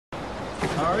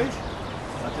Alright.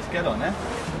 I'll just get on, eh?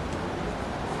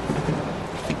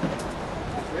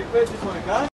 Wait, just want to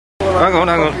go? Hang on.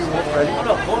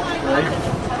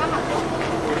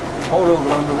 All over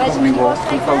London Company War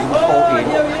 2014.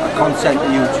 A consent to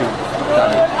YouTube.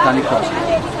 Danny Crosby.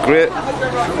 Great.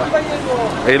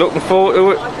 Are you looking forward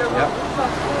to it? Yeah.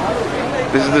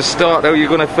 This is the start. How are you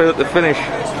going to feel at the finish?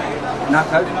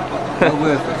 Knackered. Well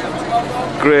worth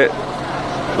it. Great.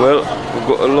 Well, we've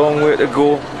got a long way to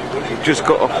go. We've just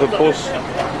got off the bus,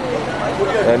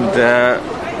 and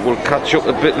we'll catch up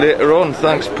a bit later on.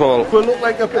 Thanks, Paul. We'll look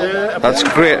like a That's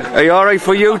great. Are you alright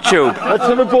for YouTube? Let's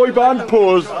have a boy band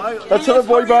pose. Let's have a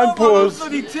boy band pose.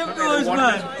 Bloody tip those,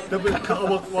 man.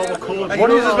 What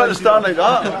is this meant to stand like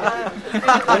that?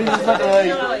 What is this meant to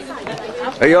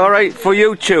like? Are you alright for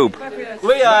YouTube?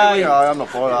 We are. Yeah, I'm not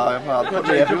for that. I'll put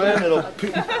me everywhere in the middle. Put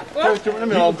me in the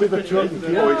middle. I'll be the children.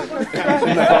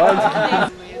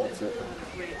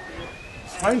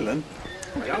 Smiling?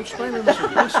 I'm smiling.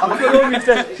 I've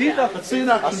seen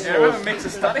that. I remember mix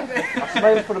of static there. I'm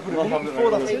smiling for the before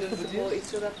that.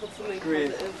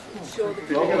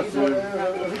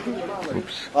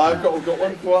 Oops. I've got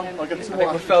one. Go on. I'll get some more.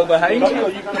 I fell behind.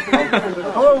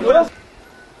 Oh, well.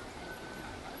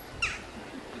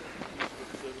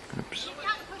 Oops.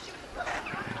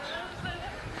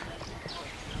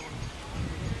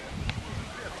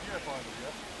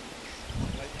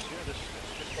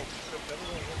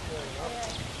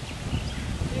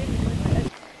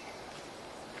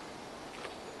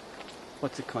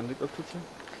 What's the conduct up to?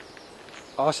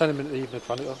 I sent him in the evening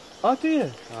chronicle. Oh, do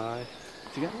you? Aye.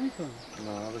 Did you get one from him?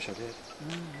 No, I wish I did.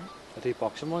 I do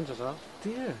boxing ones as well. Do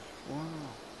you? Wow.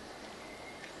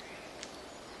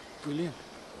 Brilliant.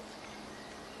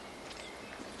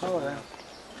 Oh, yeah.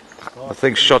 I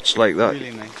think shots like that.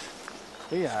 Really nice.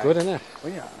 We are. Good, isn't it?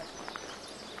 We are.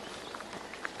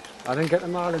 I didn't get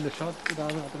them all in the shot. I didn't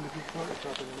get the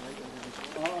shot.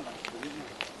 Oh, that's brilliant.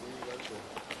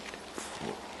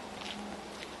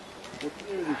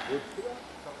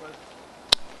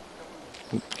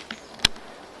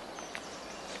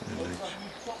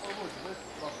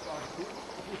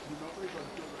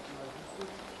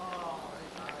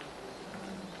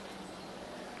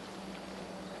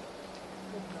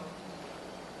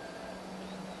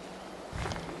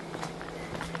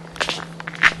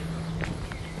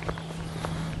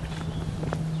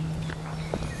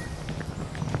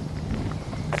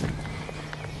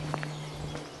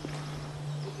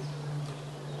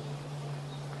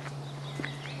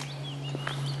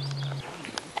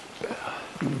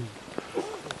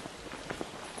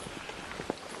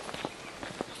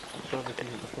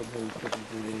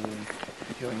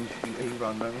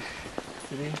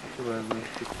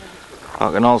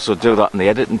 I can also do that in the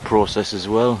editing process as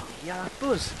well. Yeah,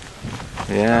 buzz.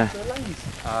 Yeah.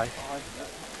 Aye.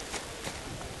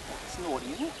 It's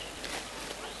naughty, isn't it?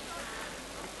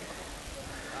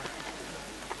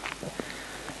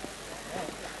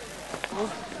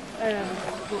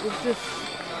 But we've just,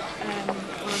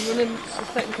 I'm running the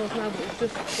second course now, but we've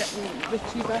just getting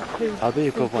Richie back who... I'll be a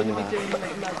good one, you know. Doing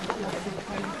like magic.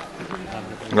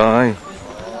 Aye.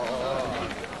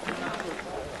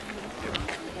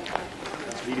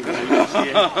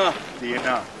 See you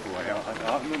now.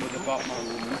 I remember the Batman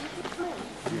woman.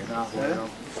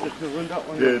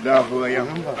 Yeah, now who I am.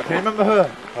 Can you remember her?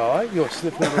 Aye, you're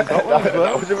slipping around that one as well.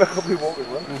 That was a record we walked with.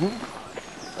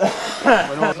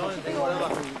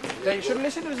 You should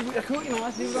listen to us. You know,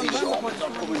 I think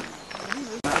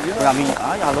I mean, I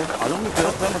love the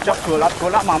girl. I'm just to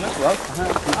that mum as well.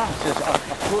 Says, I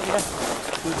thought, yeah.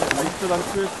 I used to run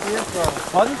first year.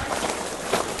 Pardon?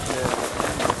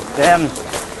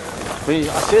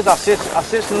 I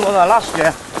says to the last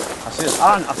year. I says,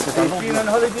 Anne, I says, I love you. Been on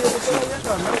holiday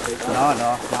before? No.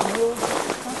 I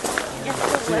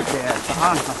says,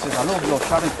 Anne, I says, I love you,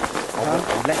 Sharon.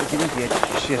 I'll let you get engaged.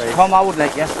 She says, come out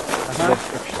like you. I said,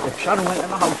 if Sharon went in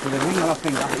the house with a ring on her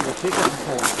finger, he would take her to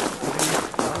home.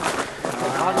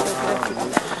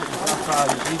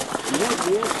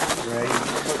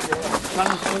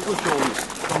 Sharon's uncle Johnny,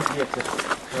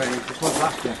 right, this was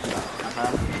last year.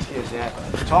 He says,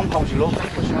 Tom, how's your love? He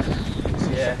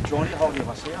says, Johnny, how do you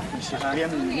say it? He says,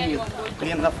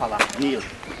 blame the fella, Neil.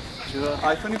 So,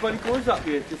 if anybody goes up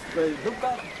here, just look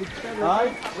back.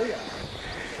 Aye. Oh, yeah.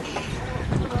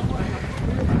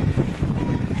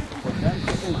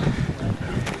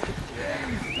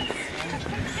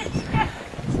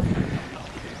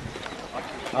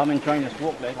 I'm enjoying this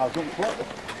walk, like I was looking for it.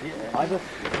 I just,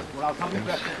 when I was having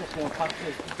breakfast this morning, past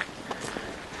this.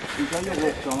 Enjoy your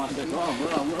walk, Tom. I said,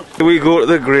 well, We go to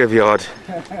the graveyard.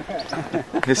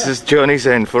 This is Journey's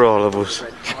End for all of us.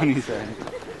 Journey's End.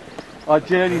 Oh,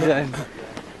 Journey's End.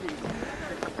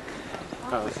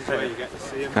 This is where you get to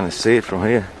see them. Kind of see it from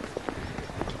here.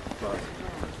 You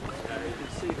can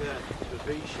see the V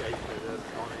shape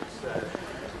on its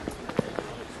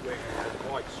wing,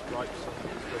 white stripes on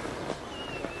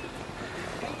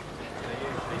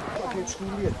its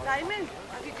wing. Simon,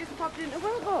 have you just popped into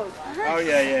Wilbur? Oh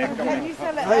yeah. Can you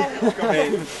sell it?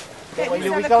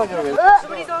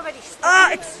 Somebody's already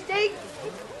stuck. It stinks.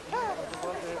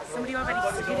 Somebody already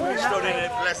stuck it in Stood in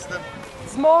it, bless them.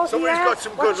 Small Somebody's here. got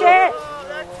some good Watch it. luck.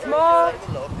 Small.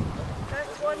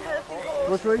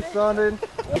 What's right standing?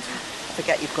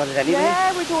 Forget you've got it anyway.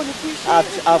 Yeah, we don't appreciate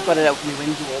it. I've got it out my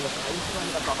window all the time.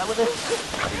 I've got that with it.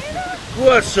 Go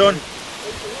on, son.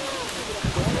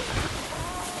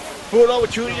 Full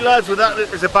opportunity, lads, with that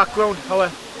as a background. How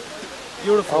are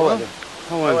beautiful, huh?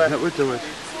 How are we do it?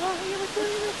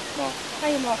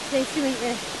 Hi, Mark. Nice to meet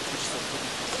you.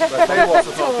 Tell you what,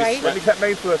 It's all right. let me take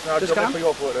mine first and I'll jump in for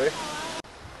your photo, eh?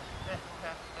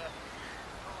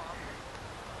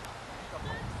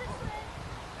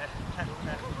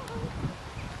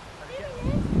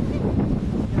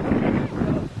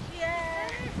 Yeah.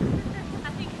 I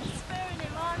think it's spurring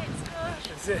him on. It's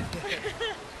good.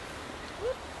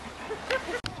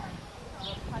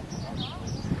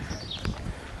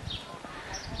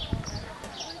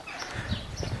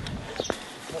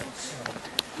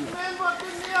 Remember,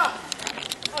 didn't you?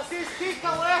 I says keep the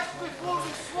left before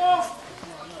we smoke.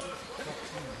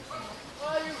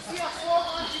 You see a smoke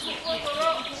on you before you're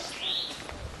up.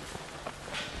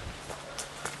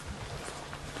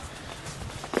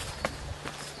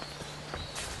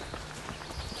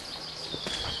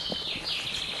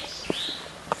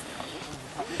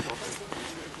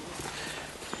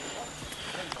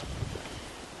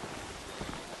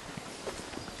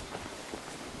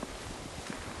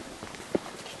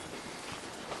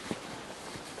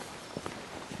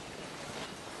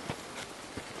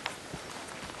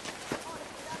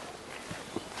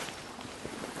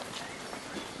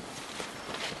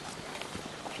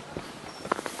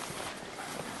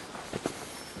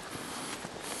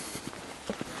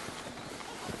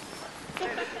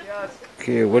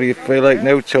 Okay, what do you feel like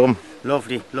now, Tom?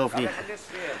 Lovely, lovely.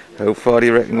 How far do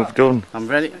you reckon we've done? I'm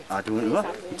ready. I don't know.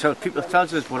 Until people tell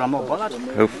us, but I'm not bothered.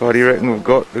 How far do you reckon we've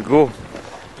got to go?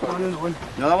 Another one.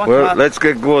 Well, let's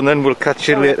get going then, we'll catch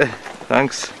you later.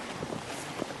 Thanks.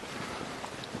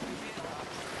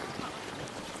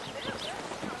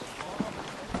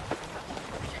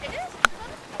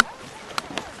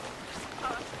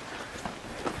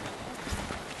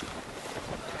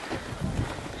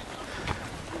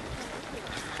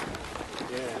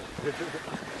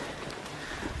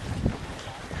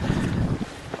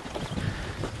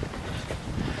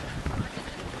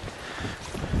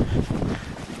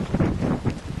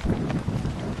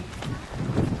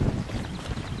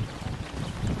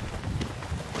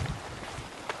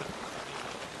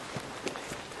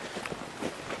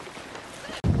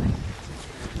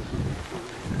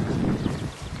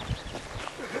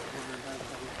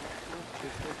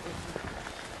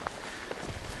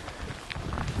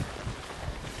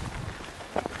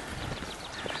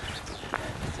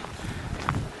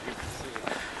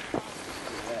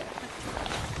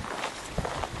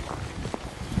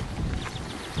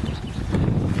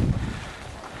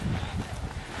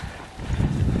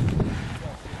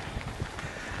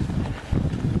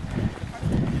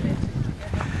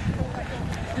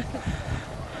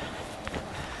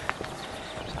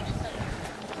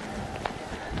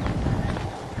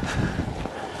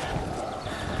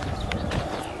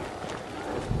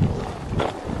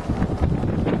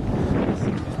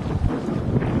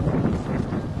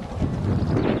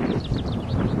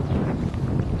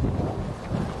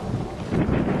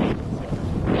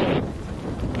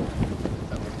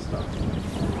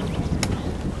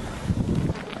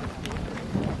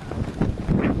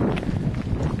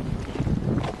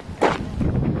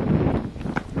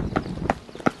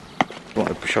 Want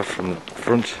a shot from the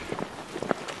front?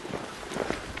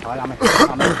 I'm a tea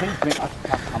drinker.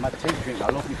 I'm a tea drinker. I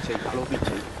love my tea. I love my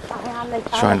tea.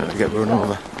 Trying not to get run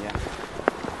over. Yeah.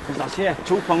 Because that's here,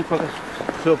 £2 for the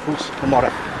clubhouse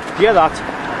tomorrow. Hear that?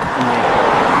 And you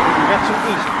can get some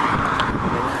eat.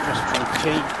 And then you just drink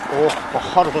tea or a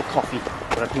horrible coffee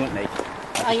that I don't need.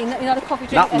 Are you not a coffee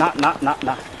drinker? Nah.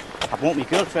 I want my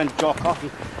girlfriend to draw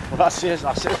coffee. Well, that says,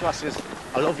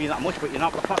 I love you that much, but you're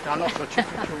not the fact I'm not so cheap,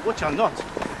 which I'm not.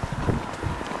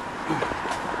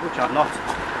 Which I'm not.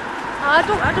 I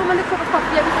don't want a cup of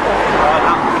coffee every day.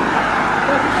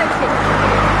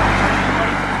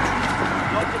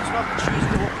 It's not cheese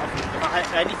or coffee.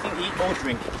 Anything to eat or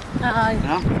drink. Aye. You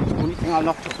know? The only thing I'm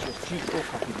not touching is cheese or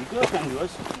coffee. My girlfriend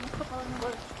was.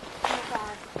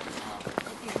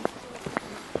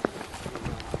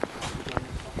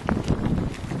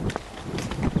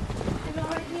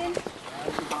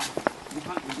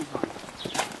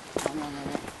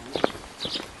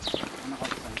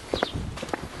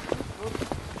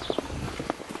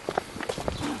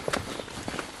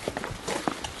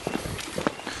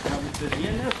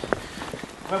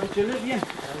 Where would you live, Ian?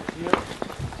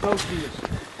 Close to you.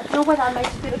 I don't know whether I might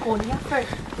be going here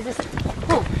first. Is this a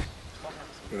pub?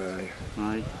 Right.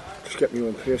 Aye. Just get me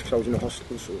one place because I was in the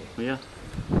hospital, so. Yeah.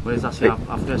 Whereas that's it.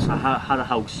 After this, I had a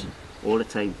house all the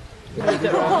time. Got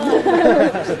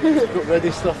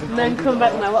ready stuff And then come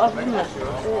back now, what happened there?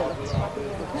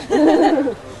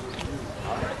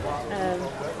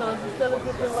 So is there still a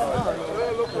good thing went on?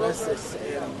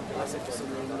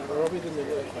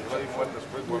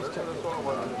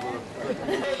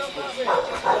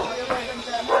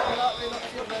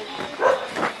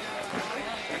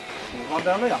 One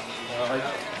down there.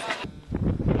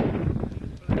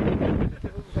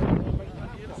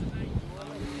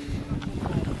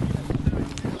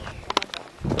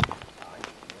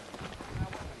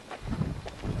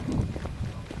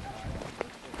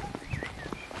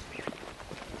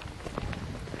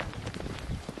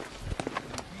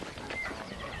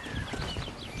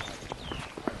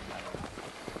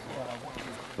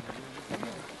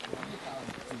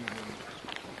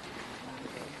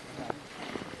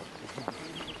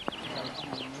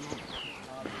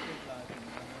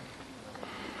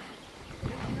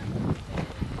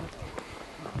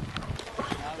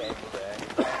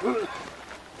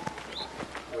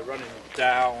 We're running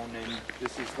down, and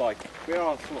this is like where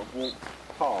I sort of walked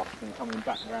past and coming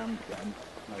back round again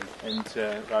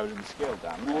into Rowland Skill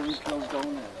Dam. All these closed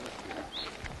down there.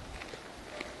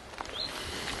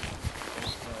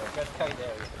 Gateshead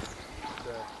area.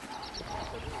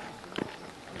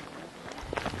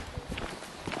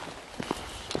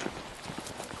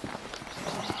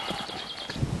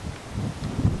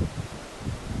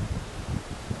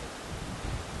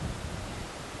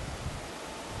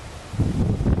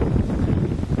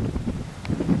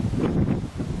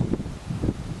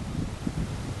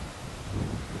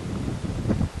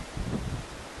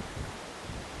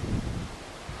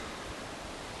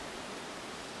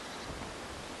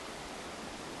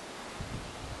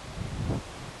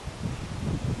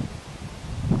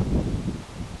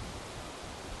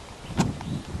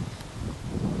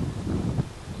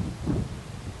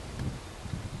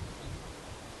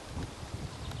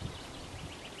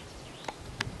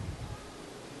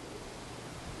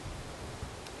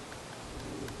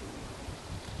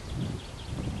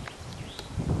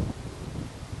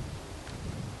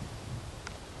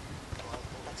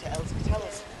 Tell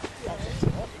us.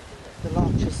 The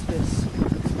larches, this.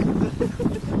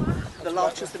 The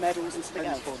larches, the meadows and something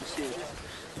else.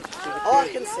 Oh, I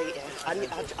can see it. I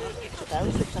picked up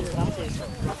those, which that is.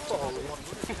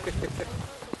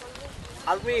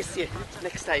 I'll race you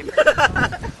next time.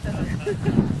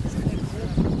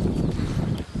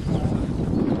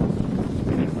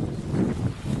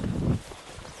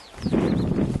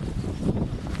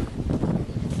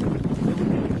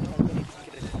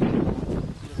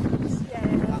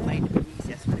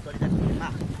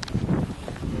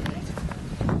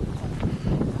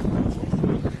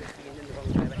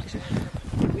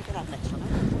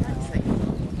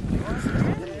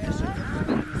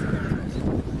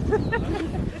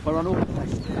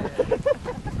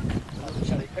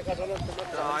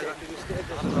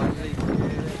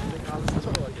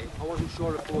 I wasn't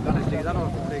sure if we were going to do that or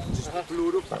if they just blew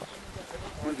it up. It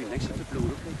would have been nice if they blew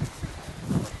it up.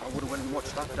 I would have went and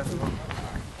watched that, definitely.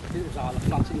 I think it was all the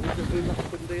flats in the room that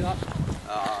couldn't do that.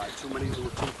 Too many, they were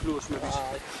too close maybe.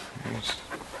 There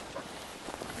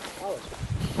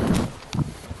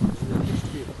used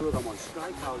to be a programme on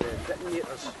Sky called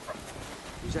Detonators.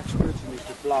 These experts and used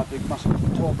to blow big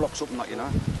massive tall blocks up and that, you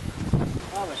know.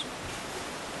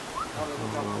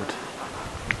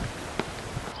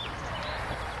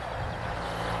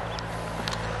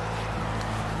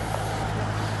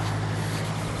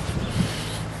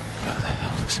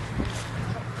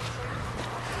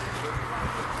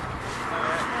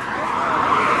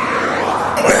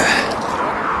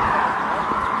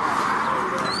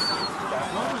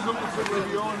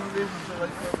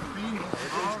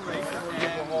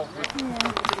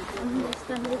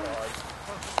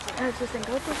 I just think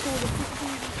I'll put all the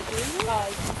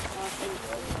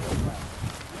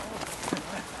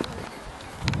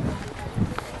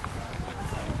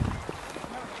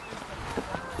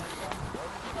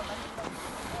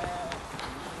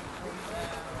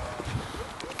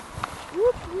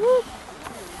whoop whoop.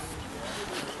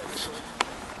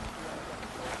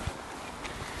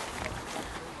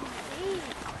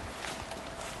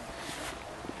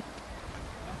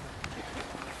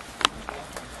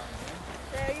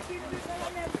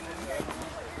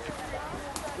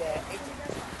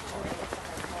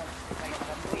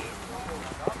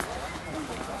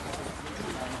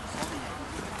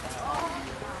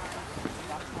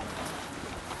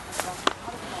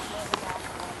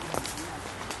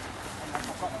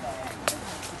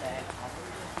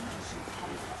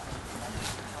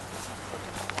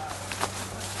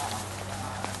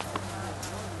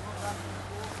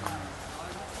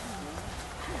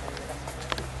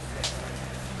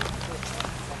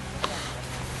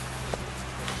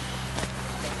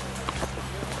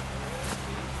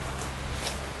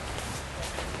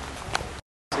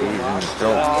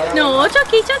 Don't. No,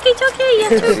 Jockey,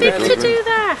 you're too big to do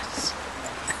that.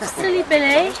 Silly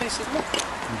Billy.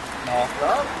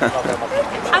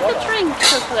 Have a drink,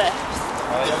 chocolate.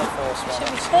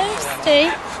 Should be thirsty.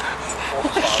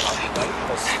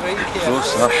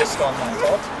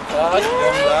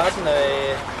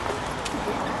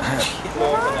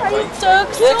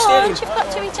 Dogs, don't. You've got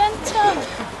to be gentle.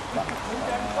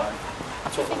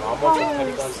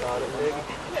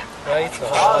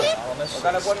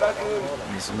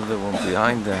 There's another one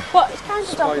behind there. What kind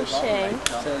of dog is she? Oh,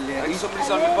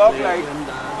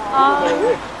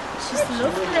 she's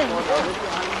lovely.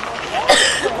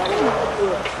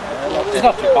 It's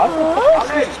not too bad.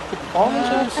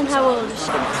 And how old is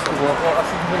she?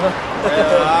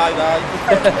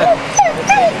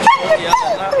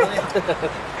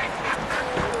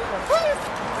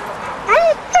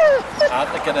 I had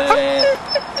to get a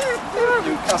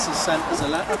Newcastle sent us a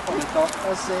letter from the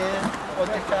doctors what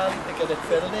they can to get it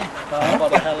filled in for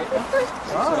the help.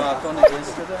 So I've done it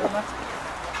yesterday and that.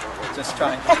 Just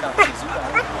trying to catch his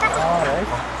down. Alright.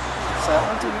 So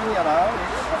I'm doing it out.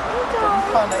 Don't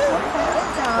panic, man.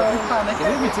 Don't panic.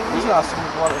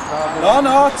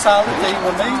 No, it's all the day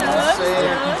with me.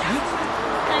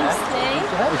 Thanks, Lee.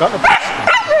 We got the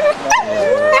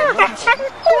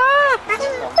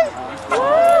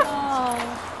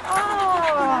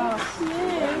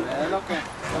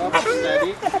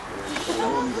Steady.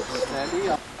 Steady.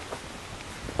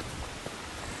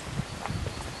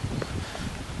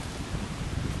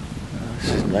 This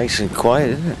is nice and quiet,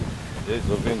 isn't it? It is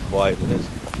looking quiet, it is.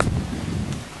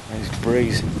 Nice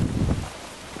breeze.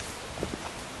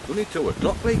 Only 2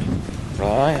 o'clock, Lee.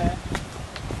 Right. I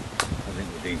think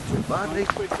we're doing too bad, Lee.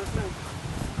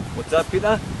 What's that,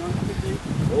 Peter?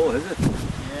 Oh, is it? Yeah.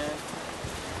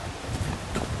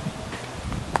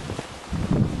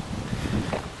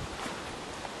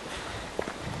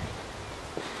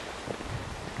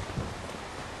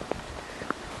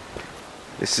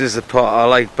 This is the part I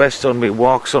like best on me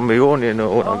walks on my own, you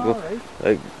know, when I go. Right.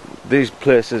 Like these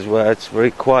places where it's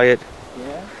very quiet.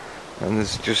 Yeah. And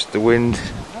there's just the wind.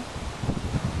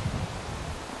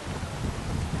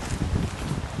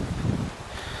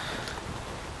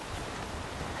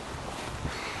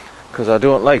 Because I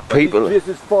don't like people. This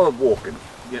is full of walking.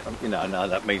 Yeah, you know, now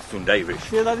that makes sound Irish.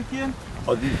 Say that again?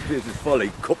 Oh, these places full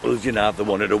like couples, you know, if they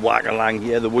wanted to walk along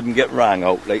here, they wouldn't get rang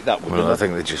out like that, would Well, they? I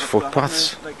think they're just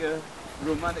footpaths. Like a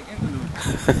romantic interlude.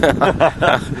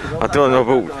 I don't know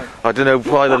about. I don't know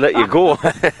why they let you go.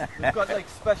 We've got like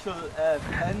special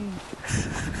pens,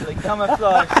 like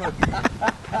camouflage.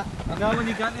 You know when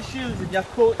you get the shoes in your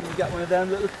coat and you get one of them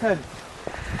little pens,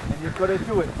 and you've got to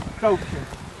do it crouching.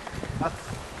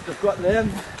 They've got them.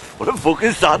 What the fuck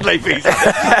is that, like, piece?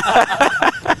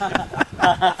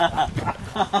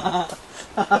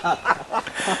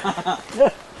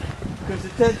 Because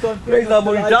it tends on. Raise that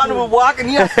money down and we're walking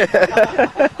here.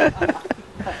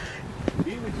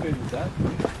 He was good with that.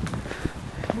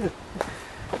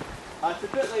 It's a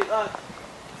bit like that.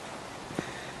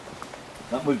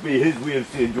 That must be his way of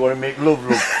saying, do you want to make love,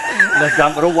 look? Let's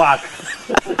down for a walk.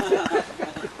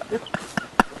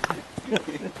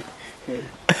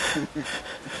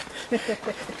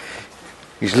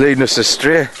 He's leading us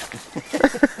astray.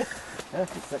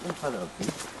 That's the second fellow.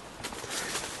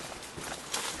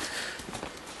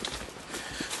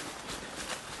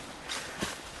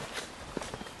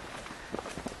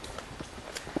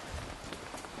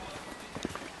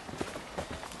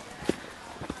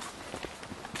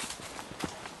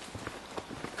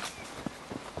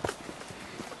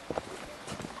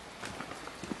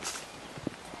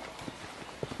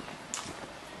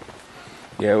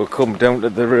 Yeah, we'll come down to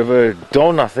the River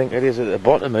Don, I think it is at the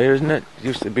bottom here, isn't it?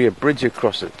 Used to be a bridge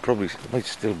across it, probably might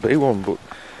still be one, but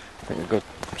I think it got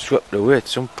swept away at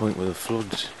some point with the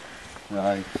floods.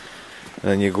 Right. And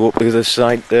then you go up the other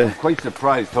side there. I'm quite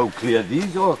surprised how clear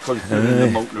these are, considering the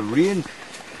amount of rain.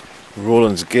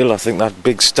 Roland's Gill, I think that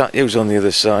big statue's on the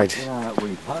other side. Yeah,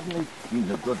 we've hardly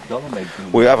seen a good dolomite.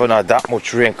 We haven't had that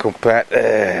much rain compared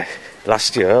to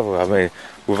last year, have we? I mean,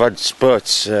 we've had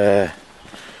spurts,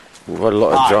 we've had a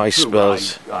lot of dry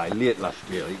spells. Aye, late last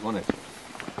year, wasn't it?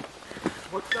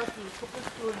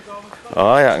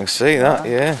 Aye, I can see that,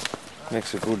 yeah.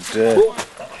 Makes a good...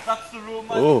 That's the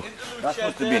romantic interlude. That must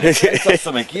have been that's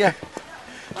something here.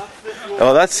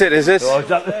 Oh, that's it, is it? Oh, is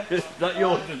that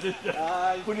yours, is it?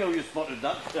 Funny how you spotted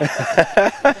that.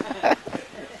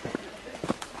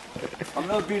 I've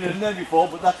never been in there before,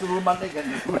 but that's a romantic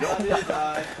interlude.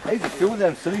 There's a few of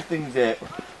them silly things there.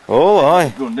 Oh, aye.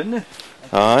 Done, didn't it?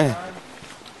 Aye.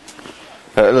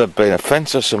 It'll have been a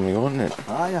fence or something, wouldn't it?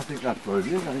 Aye, I think that's what it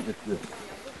is. I think it's the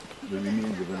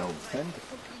remains of an old tent.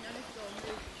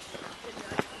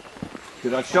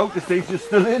 Did I shout to see if you're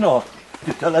still in or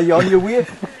to tell her you're on your way?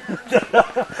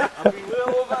 I'll be way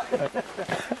over.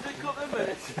 Just a couple of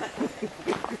minutes.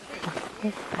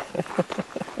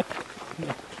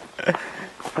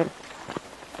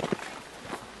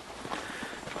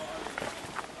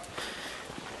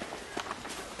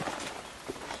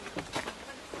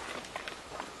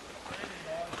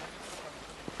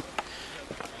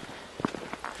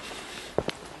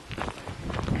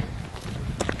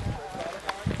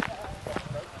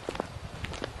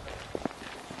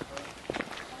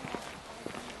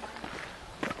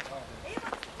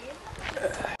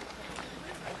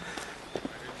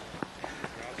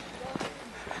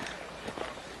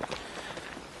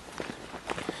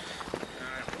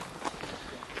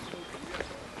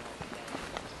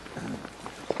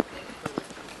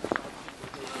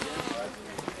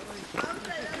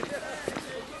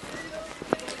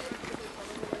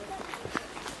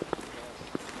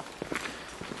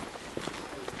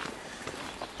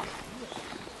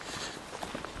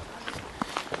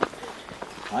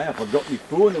 I forgot my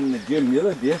phone in the gym the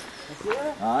other day.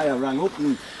 I rang up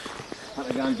and had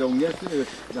to go down yesterday.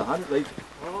 They had it like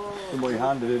somebody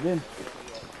handed it in. I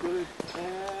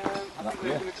think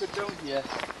we're going to cut down here.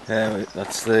 Yeah,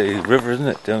 that's the river, isn't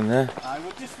it, down there? I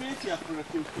will just wait here for a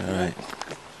few people. Alright.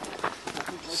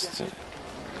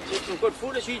 Take some good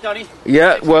footage, you, Danny.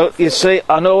 Yeah, well, you see,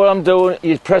 I know what I'm doing.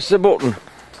 You press the button.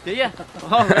 Do you?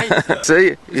 All right.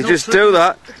 See, you just do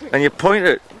that and you point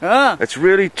it. Ah. It's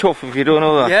really tough if you don't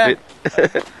know that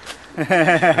bit.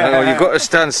 Hang on, you've got to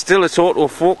stand still. It's auto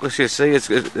focus, you see.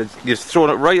 You're throwing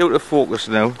it right out of focus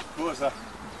now. What was that?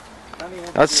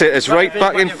 That's it, it's right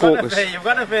back in focus. You've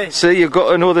got to be. See, you've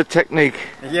got another technique.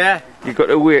 Yeah. You've got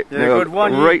to wait. You're a good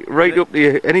one. Right up to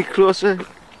you. Any closer?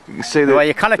 You can see Well,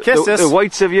 you kind of kiss the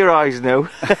whites of your eyes now.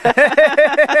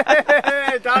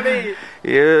 Danny.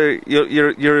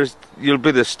 You'll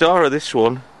be the star of this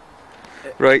one.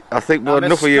 Right, I think we're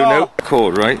enough of you now.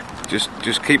 Record, right?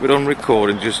 Just keep it on record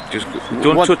and just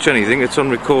don't touch anything. It's on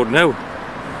record now.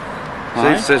 See,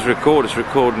 it says record. It's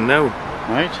recording now.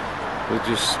 Right. We'll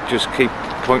just keep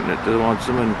pointing it towards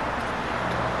them, and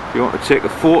if you want to take a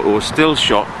photo, a still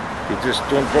shot, you just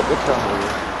don't drop the camera.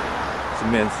 It's the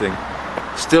main thing.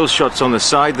 Still shots on the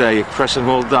side there. You press and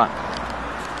hold that.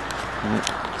 Right.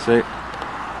 See,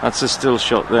 that's a still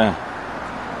shot there.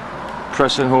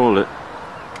 Press and hold it.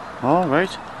 All right.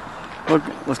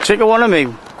 Well, take a one of me.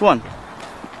 Go on.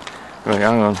 Right,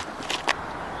 hang on.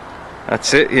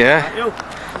 That's it, yeah.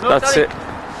 That's it.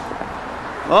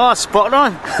 Oh, spot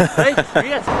on. Right,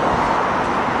 great.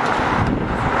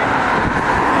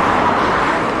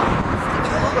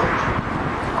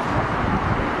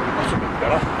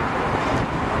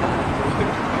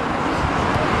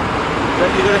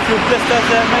 You got a few blisters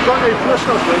there, mate? Got any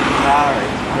blisters, mate? Alright.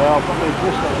 Yeah, I've got any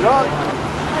blisters. Yeah.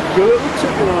 The little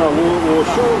tipping on our low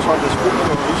shoulders had this bit on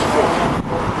his foot.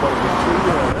 Quite a big tree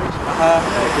there, right?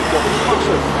 It got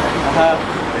massive. And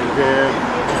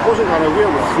just wasn't going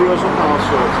away with frozen and all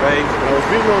sorts. Right. And I was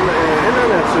reading on the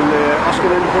internet and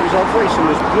asking anybody's advice, and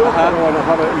this bloke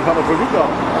he had a verruga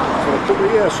for a couple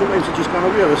of years. Sometimes it just gone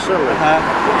away with the cell. He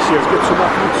says, get some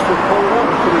athletes from pulling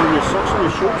out and put it in your socks and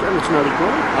your shoes, and it's nearly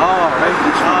gone. Oh, right.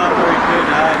 Oh, very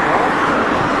good.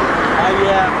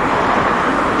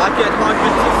 I get hard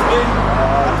bits of skin.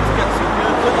 I just get some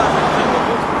good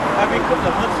every couple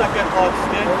of months I get hard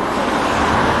skin.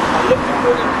 I look to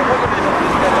put it for what it is, I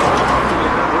just get it hard skin.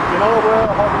 You know where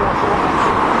I have your shoulders?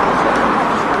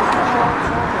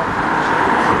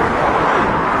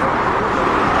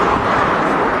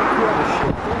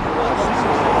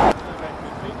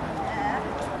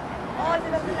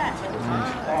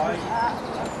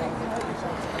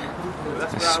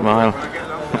 Smile.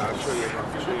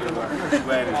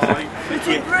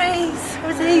 Richard Breeze. It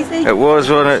was easy. It was,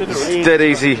 wasn't it? It's dead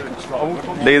easy.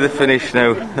 Near the finish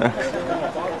now.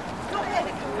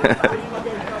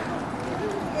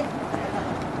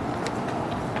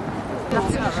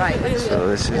 So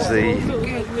this is the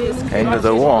end of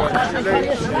the walk.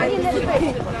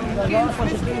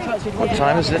 What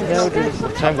time is it now?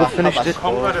 What time we finished it?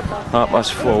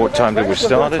 4:30. What time did we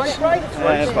start it? About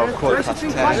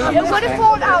 10:15. You've got a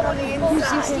phone out on the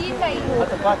 16, mate.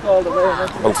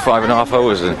 About 5.5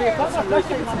 hours then.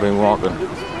 We've been walking.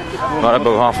 Not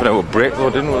about half an hour break though,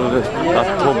 didn't we? That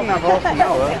pub. We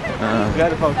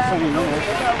had about 20 minutes.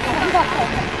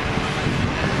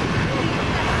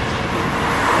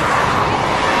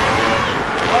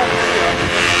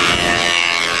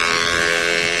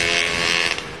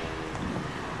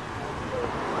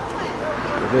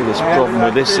 The biggest problem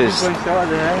with this is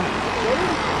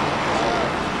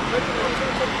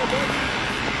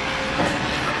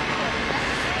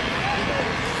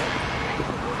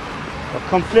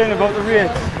complain about the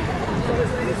rates.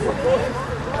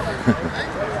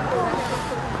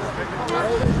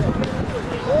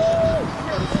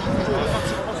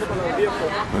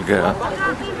 Okay.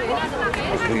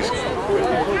 Please.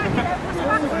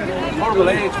 Horrible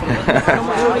age.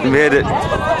 Made it.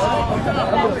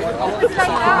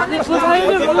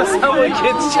 Someone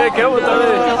kids check out what that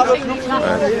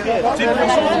is.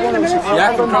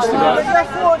 Yeah, from across the road.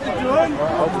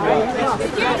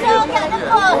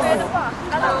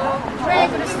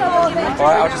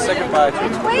 Alright, I'll just say goodbye to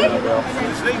you.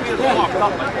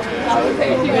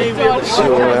 So,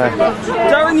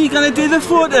 Darren, you gonna do the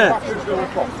photo?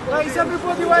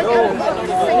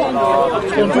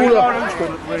 Don't do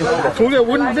that. I told you I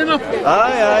wouldn't, didn't I?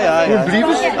 Aye. Wouldn't believe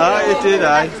us. Aye, it did,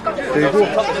 aye. There you go.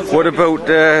 what about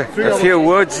a few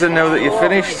words then now that you're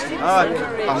finished?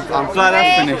 I'm glad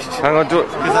I finished. Hang on, do it.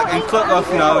 Because I can clock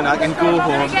off now and I can go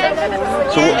home.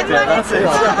 So Yeah, that's it. And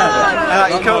I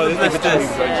can count the blisters.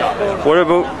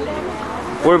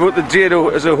 What about the day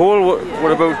as a whole?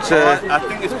 What about? I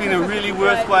think it's been a really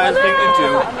worthwhile thing to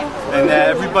do, and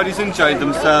everybody's enjoyed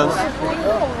themselves.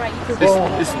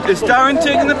 Is Darren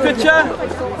taking the picture?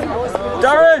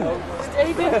 Darren,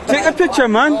 take a picture,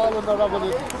 man.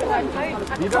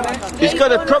 He's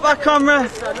got a proper camera,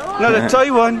 not a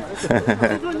toy one.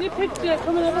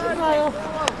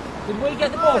 Did we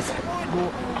get the bus?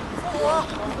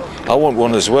 I want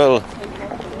one as well.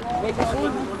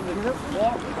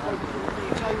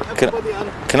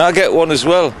 Can I get one as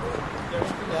well?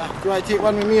 Do I take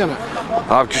one with me on it?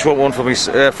 I just want one for me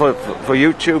for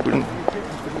YouTube. And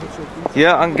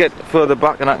yeah, I can get further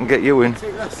back and I can get you in.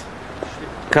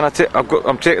 Can I take?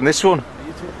 I'm taking this one.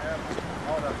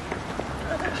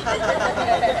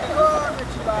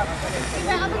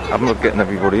 I'm not getting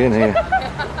everybody in here.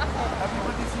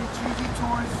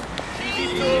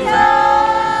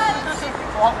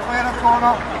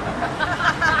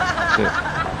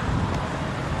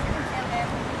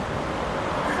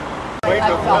 Wait,